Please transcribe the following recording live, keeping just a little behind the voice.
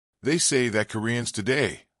They say that Koreans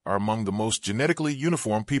today are among the most genetically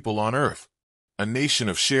uniform people on Earth. A nation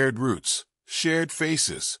of shared roots, shared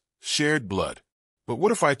faces, shared blood. But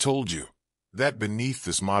what if I told you that beneath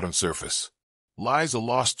this modern surface lies a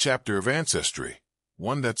lost chapter of ancestry,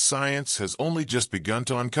 one that science has only just begun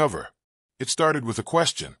to uncover? It started with a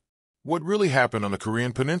question. What really happened on the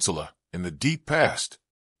Korean peninsula in the deep past?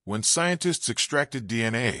 When scientists extracted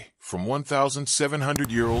DNA from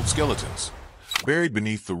 1,700-year-old skeletons buried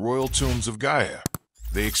beneath the royal tombs of Gaya,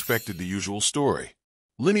 they expected the usual story.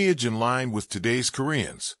 Lineage in line with today's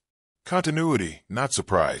Koreans. Continuity, not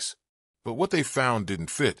surprise. But what they found didn't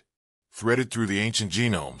fit. Threaded through the ancient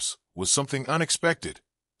genomes was something unexpected,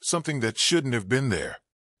 something that shouldn't have been there.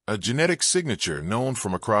 A genetic signature known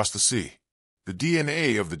from across the sea. The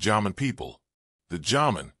DNA of the Jomon people. The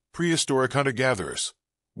Jomon, prehistoric hunter-gatherers,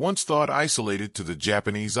 once thought isolated to the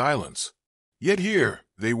Japanese islands. Yet here,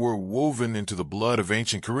 they were woven into the blood of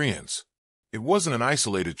ancient Koreans. It wasn't an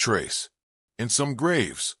isolated trace. In some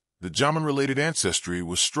graves, the Jomon-related ancestry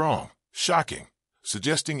was strong, shocking,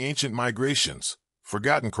 suggesting ancient migrations,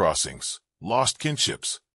 forgotten crossings, lost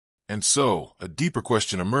kinships. And so, a deeper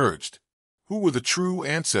question emerged. Who were the true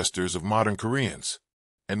ancestors of modern Koreans?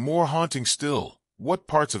 And more haunting still, what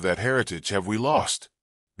parts of that heritage have we lost?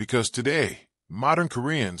 Because today, modern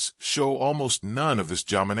Koreans show almost none of this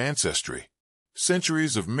Jomon ancestry.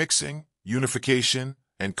 Centuries of mixing, unification,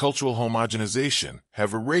 and cultural homogenization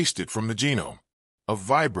have erased it from the genome. A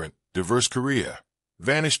vibrant, diverse Korea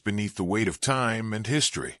vanished beneath the weight of time and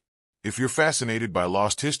history. If you're fascinated by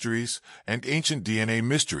lost histories and ancient DNA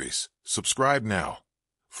mysteries, subscribe now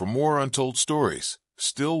for more untold stories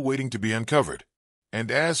still waiting to be uncovered. And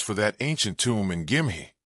as for that ancient tomb in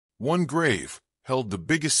Gimhae, one grave held the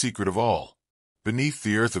biggest secret of all. Beneath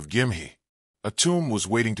the earth of Gimhae, a tomb was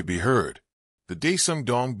waiting to be heard. The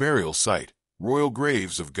Daesung-dong burial site, royal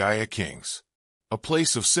graves of Gaya kings. A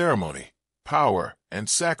place of ceremony, power, and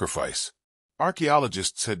sacrifice.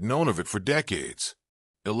 Archaeologists had known of it for decades.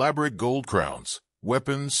 Elaborate gold crowns,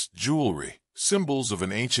 weapons, jewelry, symbols of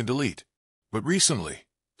an ancient elite. But recently,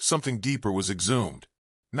 something deeper was exhumed.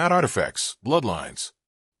 Not artifacts, bloodlines.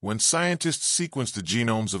 When scientists sequenced the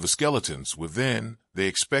genomes of the skeletons within, they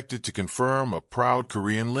expected to confirm a proud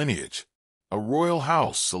Korean lineage, a royal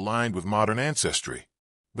house aligned with modern ancestry.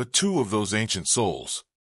 But two of those ancient souls,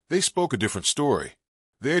 they spoke a different story.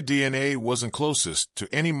 Their DNA wasn't closest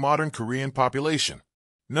to any modern Korean population.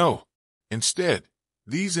 No. Instead,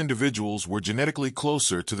 these individuals were genetically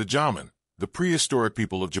closer to the Jomon, the prehistoric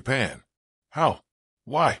people of Japan. How?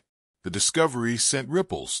 Why? The discovery sent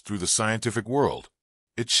ripples through the scientific world.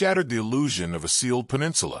 It shattered the illusion of a sealed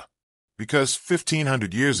peninsula. Because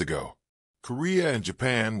 1,500 years ago, Korea and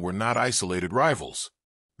Japan were not isolated rivals.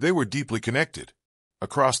 They were deeply connected.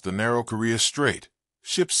 Across the narrow Korea Strait,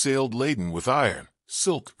 ships sailed laden with iron,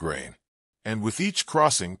 silk, grain. And with each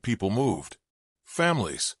crossing, people moved.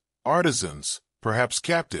 Families, artisans, perhaps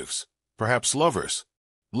captives, perhaps lovers.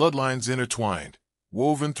 Bloodlines intertwined,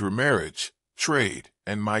 woven through marriage, trade,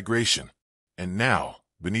 and migration. And now,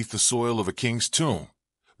 beneath the soil of a king's tomb,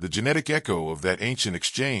 the genetic echo of that ancient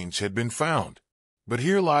exchange had been found. But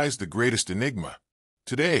here lies the greatest enigma.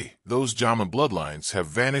 Today, those Jomon bloodlines have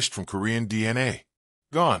vanished from Korean DNA.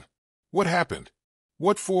 Gone. What happened?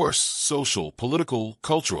 What force, social, political,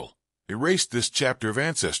 cultural, erased this chapter of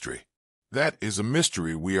ancestry? That is a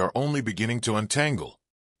mystery we are only beginning to untangle.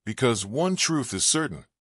 Because one truth is certain.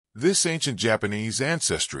 This ancient Japanese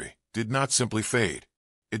ancestry did not simply fade.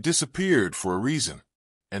 It disappeared for a reason.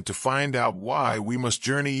 And to find out why, we must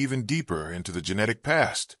journey even deeper into the genetic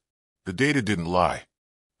past. The data didn't lie.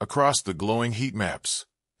 Across the glowing heat maps,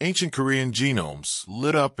 ancient Korean genomes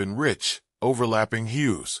lit up in rich, overlapping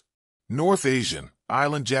hues. North Asian,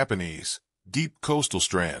 island Japanese, deep coastal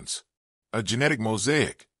strands. A genetic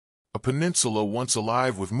mosaic. A peninsula once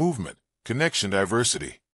alive with movement, connection,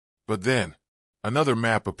 diversity. But then, another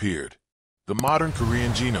map appeared. The modern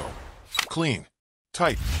Korean genome. Clean,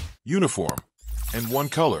 tight, uniform, and one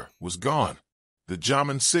color was gone. The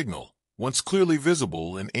Jomon signal, once clearly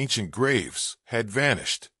visible in ancient graves, had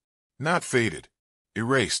vanished. Not faded,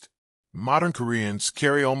 erased. Modern Koreans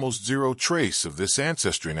carry almost zero trace of this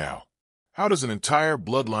ancestry now. How does an entire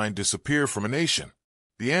bloodline disappear from a nation?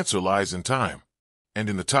 The answer lies in time, and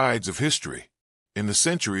in the tides of history. In the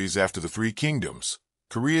centuries after the Three Kingdoms,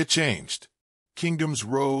 Korea changed. Kingdoms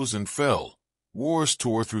rose and fell. Wars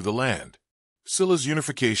tore through the land. Silla's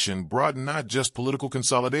unification brought not just political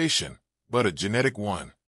consolidation, but a genetic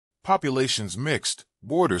one. Populations mixed,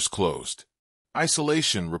 borders closed.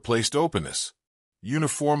 Isolation replaced openness.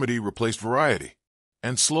 Uniformity replaced variety.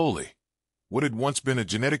 And slowly, what had once been a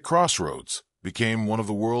genetic crossroads became one of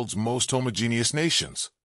the world's most homogeneous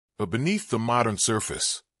nations. But beneath the modern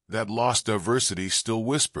surface, that lost diversity still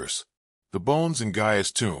whispers. The bones in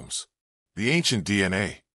Gaya's tombs, the ancient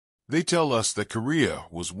DNA, they tell us that Korea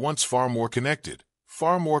was once far more connected,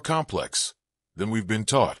 far more complex than we've been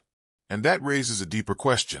taught. And that raises a deeper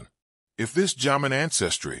question. If this Jōmon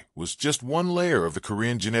ancestry was just one layer of the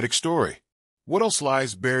Korean genetic story, what else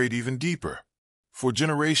lies buried even deeper? For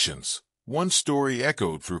generations, one story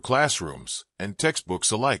echoed through classrooms and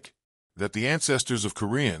textbooks alike, that the ancestors of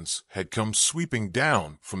Koreans had come sweeping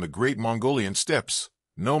down from the great Mongolian steppes,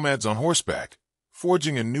 nomads on horseback,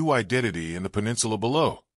 forging a new identity in the peninsula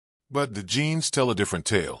below. But the genes tell a different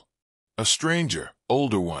tale. A stranger,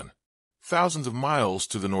 older one. Thousands of miles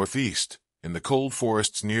to the northeast, in the cold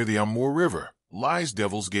forests near the Amur River, lies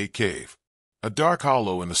Devil's Gate Cave. A dark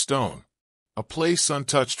hollow in the stone. A place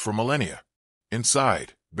untouched for millennia.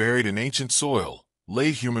 Inside, buried in ancient soil,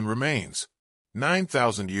 lay human remains,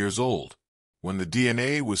 9,000 years old. When the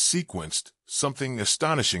DNA was sequenced, something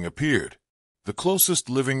astonishing appeared. The closest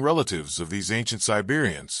living relatives of these ancient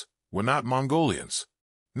Siberians were not Mongolians,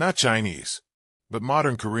 not Chinese, but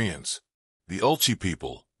modern Koreans. The Ulchi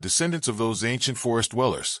people, descendants of those ancient forest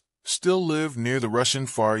dwellers, still live near the Russian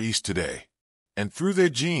Far East today. And through their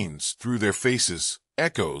genes, through their faces,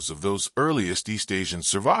 echoes of those earliest East Asians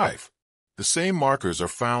survive. The same markers are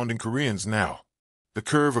found in Koreans now. The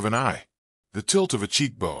curve of an eye, the tilt of a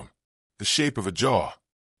cheekbone, the shape of a jaw.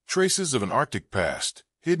 Traces of an Arctic past,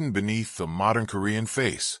 hidden beneath the modern Korean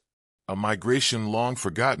face. A migration long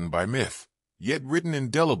forgotten by myth, yet written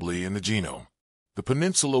indelibly in the genome. The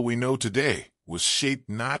peninsula we know today was shaped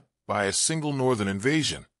not by a single northern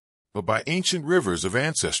invasion, but by ancient rivers of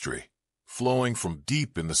ancestry, flowing from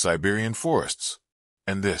deep in the Siberian forests.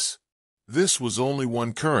 And this was only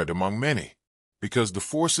one current among many, because the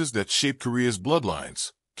forces that shaped Korea's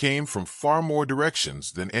bloodlines came from far more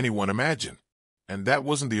directions than anyone imagined. And that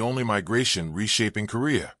wasn't the only migration reshaping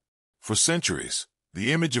Korea. For centuries,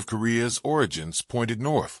 the image of Korea's origins pointed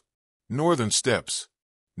north. Northern steppes,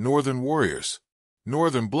 northern warriors,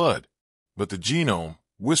 northern blood. But the genome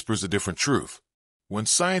whispers a different truth. When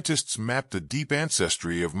scientists mapped the deep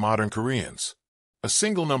ancestry of modern Koreans, a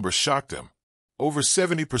single number shocked them. Over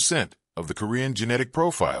 70% of the Korean genetic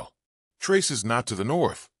profile traces not to the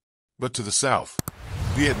north, but to the south.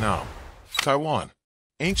 Vietnam, Taiwan,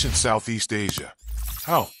 ancient Southeast Asia.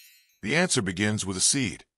 How? The answer begins with a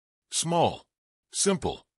seed. Small,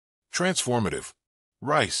 simple, transformative.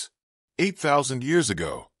 Rice. 8,000 years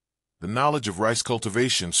ago, the knowledge of rice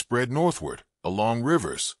cultivation spread northward, along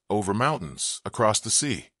rivers, over mountains, across the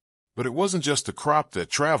sea. But it wasn't just the crop that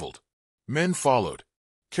traveled. Men followed,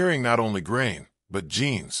 carrying not only grain, but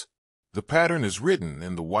genes. The pattern is written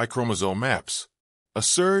in the Y chromosome maps. A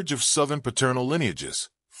surge of southern paternal lineages,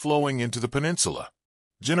 flowing into the peninsula.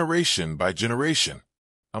 Generation by generation.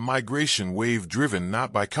 A migration wave driven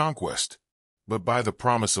not by conquest, but by the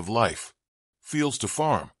promise of life. Fields to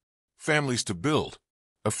farm, families to build,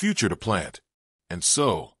 a future to plant. And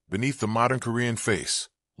so, beneath the modern Korean face,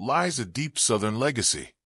 lies a deep southern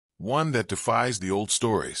legacy. One that defies the old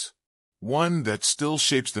stories. One that still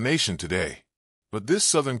shapes the nation today. But this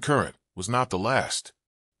southern current was not the last.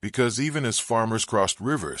 Because even as farmers crossed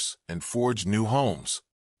rivers and forged new homes,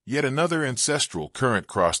 yet another ancestral current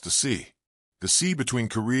crossed the sea. The sea between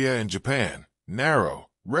Korea and Japan, narrow,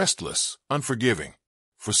 restless, unforgiving.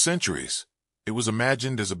 For centuries, it was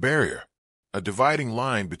imagined as a barrier, a dividing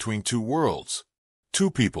line between two worlds,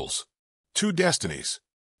 two peoples, two destinies.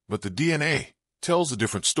 But the DNA tells a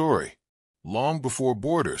different story. Long before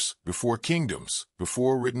borders, before kingdoms,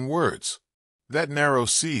 before written words, that narrow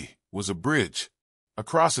sea was a bridge.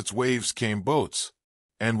 Across its waves came boats,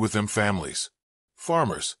 and with them families,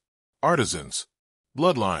 farmers, artisans,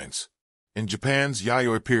 bloodlines. In Japan's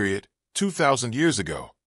Yayoi period, 2,000 years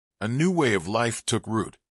ago, a new way of life took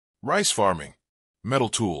root. Rice farming, metal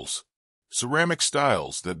tools, ceramic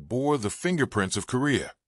styles that bore the fingerprints of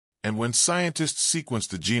Korea. And when scientists sequenced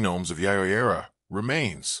the genomes of Yayoi era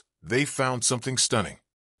remains, they found something stunning.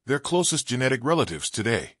 Their closest genetic relatives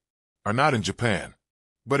today are not in Japan,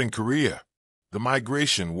 but in Korea. The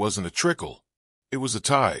migration wasn't a trickle, it was a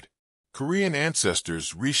tide. Korean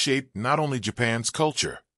ancestors reshaped not only Japan's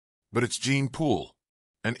culture, but its gene pool.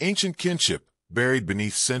 An ancient kinship buried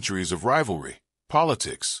beneath centuries of rivalry,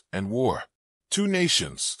 politics, and war. Two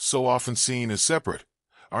nations, so often seen as separate,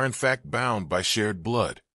 are in fact bound by shared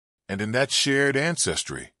blood. And in that shared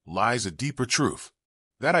ancestry lies a deeper truth.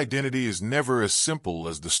 That identity is never as simple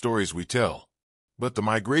as the stories we tell. But the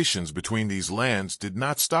migrations between these lands did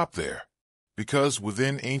not stop there. Because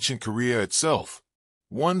within ancient Korea itself,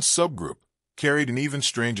 one subgroup carried an even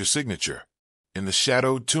stranger signature. In the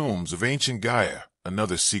shadowed tombs of ancient Gaya,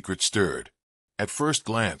 another secret stirred. At first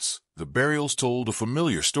glance, the burials told a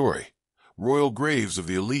familiar story. Royal graves of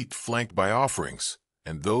the elite flanked by offerings,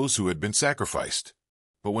 and those who had been sacrificed.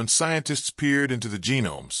 But when scientists peered into the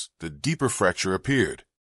genomes, the deeper fracture appeared.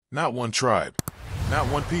 Not one tribe, not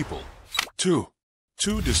one people. Two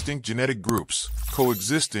distinct genetic groups,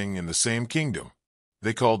 coexisting in the same kingdom.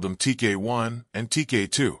 They called them TK1 and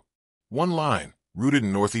TK2. One line, rooted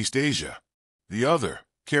in Northeast Asia. The other,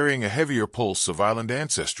 carrying a heavier pulse of island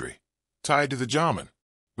ancestry, tied to the Jōmon.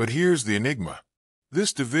 But here's the enigma.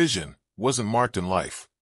 This division wasn't marked in life.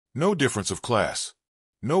 No difference of class.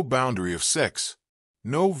 No boundary of sex.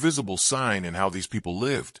 No visible sign in how these people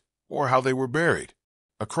lived, or how they were buried.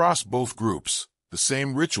 Across both groups, the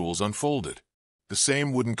same rituals unfolded. The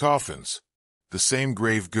same wooden coffins. The same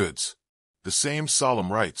grave goods. The same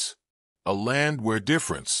solemn rites. A land where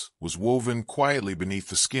difference was woven quietly beneath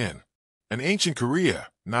the skin. An ancient Korea,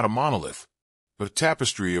 not a monolith, but a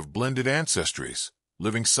tapestry of blended ancestries,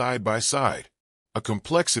 living side by side. A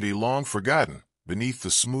complexity long forgotten beneath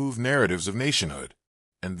the smooth narratives of nationhood.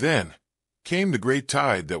 And then came the great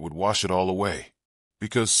tide that would wash it all away.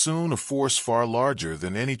 Because soon a force far larger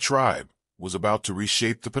than any tribe was about to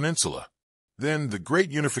reshape the peninsula. Then the great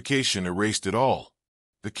unification erased it all.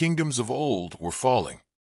 The kingdoms of old were falling.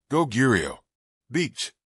 Goguryeo,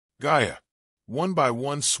 Beach, Gaya, one by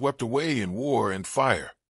one swept away in war and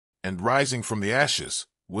fire. And rising from the ashes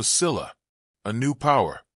was Silla, a new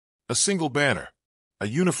power, a single banner, a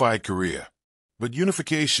unified Korea. But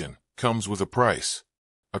unification comes with a price.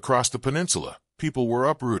 Across the peninsula, people were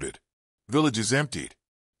uprooted, villages emptied,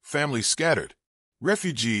 families scattered.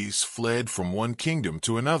 Refugees fled from one kingdom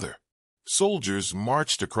to another. Soldiers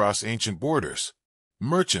marched across ancient borders.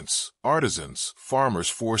 Merchants, artisans, farmers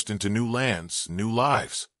forced into new lands, new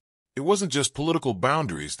lives. It wasn't just political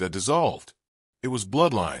boundaries that dissolved. It was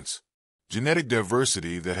bloodlines. Genetic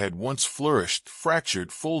diversity that had once flourished,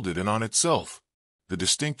 fractured, folded in on itself. The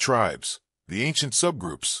distinct tribes, the ancient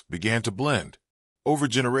subgroups, began to blend. Over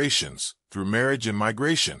generations, through marriage and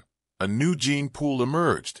migration, a new gene pool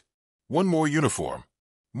emerged. One more uniform,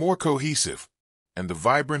 more cohesive, and the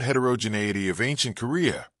vibrant heterogeneity of ancient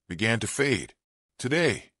Korea began to fade.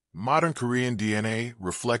 Today, modern Korean DNA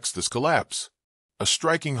reflects this collapse. A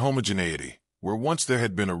striking homogeneity, where once there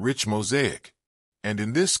had been a rich mosaic. And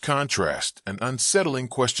in this contrast, an unsettling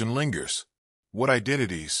question lingers. What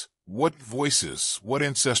identities, what voices, what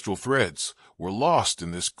ancestral threads were lost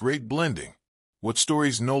in this great blending? What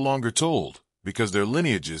stories no longer told, because their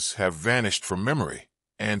lineages have vanished from memory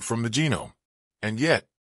and from the genome? And yet,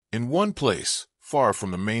 in one place, far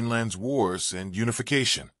from the mainland's wars and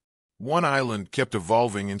unification, one island kept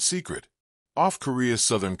evolving in secret. Off Korea's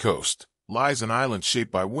southern coast lies an island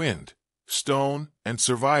shaped by wind, stone, and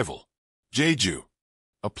survival. Jeju,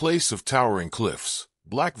 a place of towering cliffs,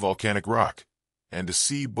 black volcanic rock, and a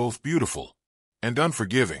sea both beautiful and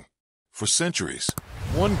unforgiving. For centuries,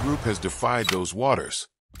 one group has defied those waters,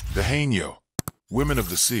 the Haenyeo, women of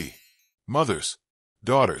the sea, mothers,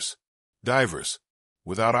 daughters, divers.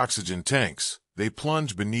 Without oxygen tanks, they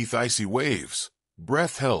plunge beneath icy waves,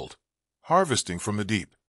 breath held, harvesting from the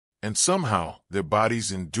deep. And somehow, their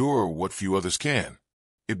bodies endure what few others can.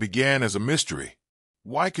 It began as a mystery.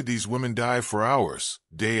 Why could these women dive for hours,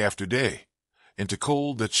 day after day, into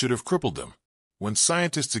cold that should have crippled them? When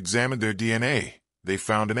scientists examined their DNA, they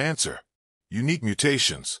found an answer. Unique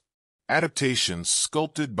mutations, adaptations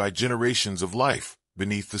sculpted by generations of life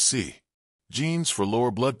beneath the sea. Genes for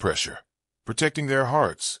lower blood pressure, protecting their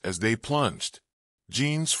hearts as they plunged.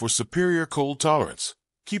 Genes for superior cold tolerance,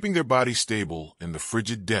 keeping their bodies stable in the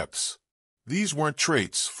frigid depths. These weren't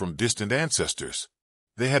traits from distant ancestors.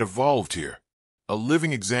 They had evolved here, a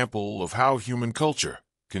living example of how human culture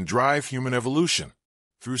can drive human evolution.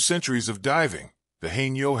 Through centuries of diving, the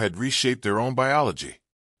Haenyeo had reshaped their own biology.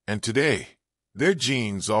 And today, their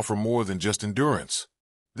genes offer more than just endurance.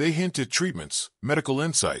 They hint at treatments, medical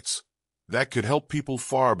insights, that could help people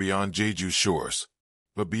far beyond Jeju's shores.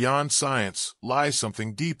 But beyond science lies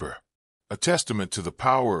something deeper. A testament to the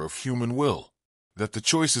power of human will, that the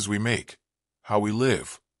choices we make, how we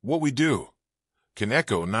live, what we do, can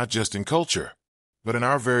echo not just in culture, but in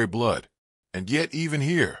our very blood. And yet even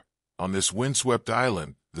here, on this windswept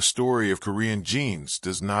island, the story of Korean genes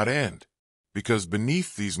does not end. Because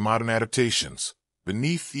beneath these modern adaptations,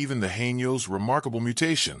 beneath even the Haenyeo's remarkable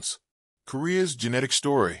mutations, Korea's genetic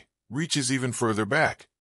story reaches even further back.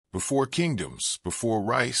 Before kingdoms, before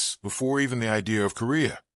rice, before even the idea of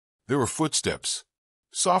Korea. There were footsteps,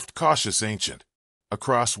 soft, cautious, ancient.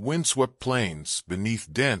 Across windswept plains, beneath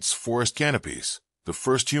dense forest canopies, the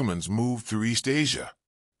first humans moved through East Asia.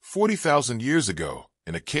 40,000 years ago,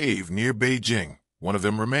 in a cave near Beijing, one of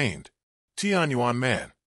them remained. Tianyuan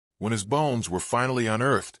man. When his bones were finally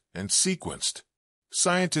unearthed and sequenced,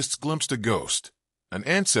 scientists glimpsed a ghost, an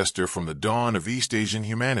ancestor from the dawn of East Asian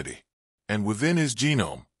humanity. And within his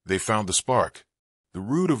genome, they found the spark, the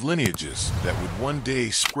root of lineages that would one day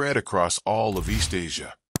spread across all of East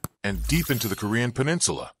Asia and deep into the Korean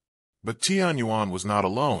peninsula. But Tianyuan was not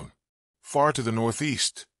alone. Far to the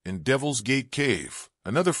northeast, in Devil's Gate Cave,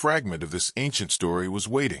 another fragment of this ancient story was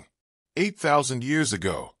waiting. 8,000 years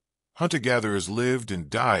ago, hunter-gatherers lived and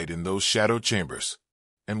died in those shadow chambers.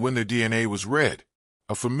 And when their DNA was read,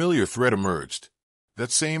 a familiar thread emerged,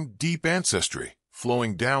 that same deep ancestry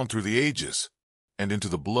flowing down through the ages and into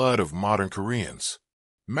the blood of modern Koreans.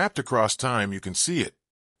 Mapped across time, you can see it,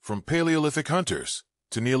 from Paleolithic hunters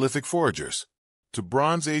to Neolithic foragers, to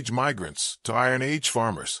Bronze Age migrants to Iron Age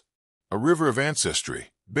farmers. A river of ancestry,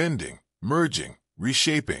 bending, merging,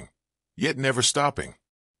 reshaping, yet never stopping.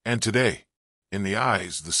 And today, in the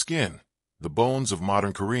eyes, the skin, the bones of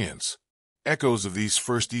modern Koreans, echoes of these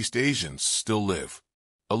first East Asians still live.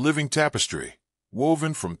 A living tapestry,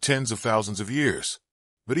 woven from tens of thousands of years.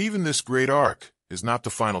 But even this great arc is not the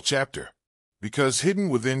final chapter, because hidden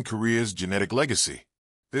within Korea's genetic legacy,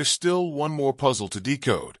 there's still one more puzzle to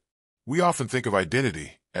decode. We often think of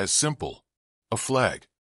identity as simple, a flag,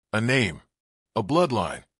 a name, a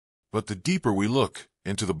bloodline. But the deeper we look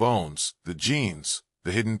into the bones, the genes,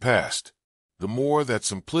 the hidden past, the more that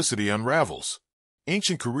simplicity unravels.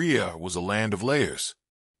 Ancient Korea was a land of layers.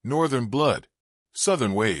 Northern blood,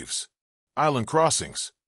 southern waves, island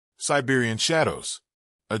crossings, Siberian shadows.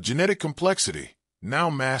 A genetic complexity now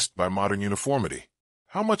masked by modern uniformity.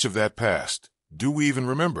 How much of that past do we even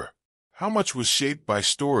remember? How much was shaped by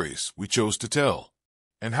stories we chose to tell?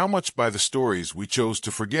 And how much by the stories we chose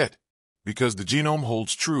to forget? Because the genome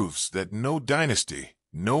holds truths that no dynasty,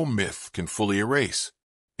 no myth can fully erase.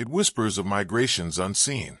 It whispers of migrations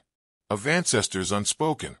unseen, of ancestors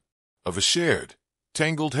unspoken, of a shared,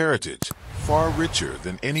 tangled heritage, far richer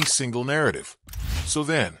than any single narrative. So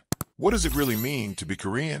then, what does it really mean to be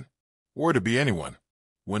Korean? Or to be anyone?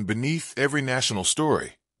 When beneath every national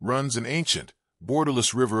story runs an ancient,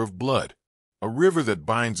 borderless river of blood, a river that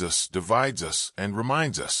binds us, divides us, and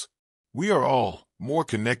reminds us, we are all more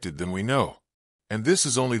connected than we know. And this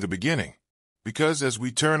is only the beginning, because as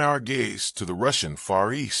we turn our gaze to the Russian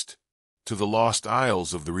Far East, to the lost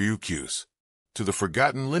isles of the Ryukyus, to the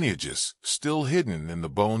forgotten lineages still hidden in the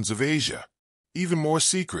bones of Asia, even more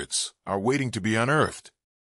secrets are waiting to be unearthed.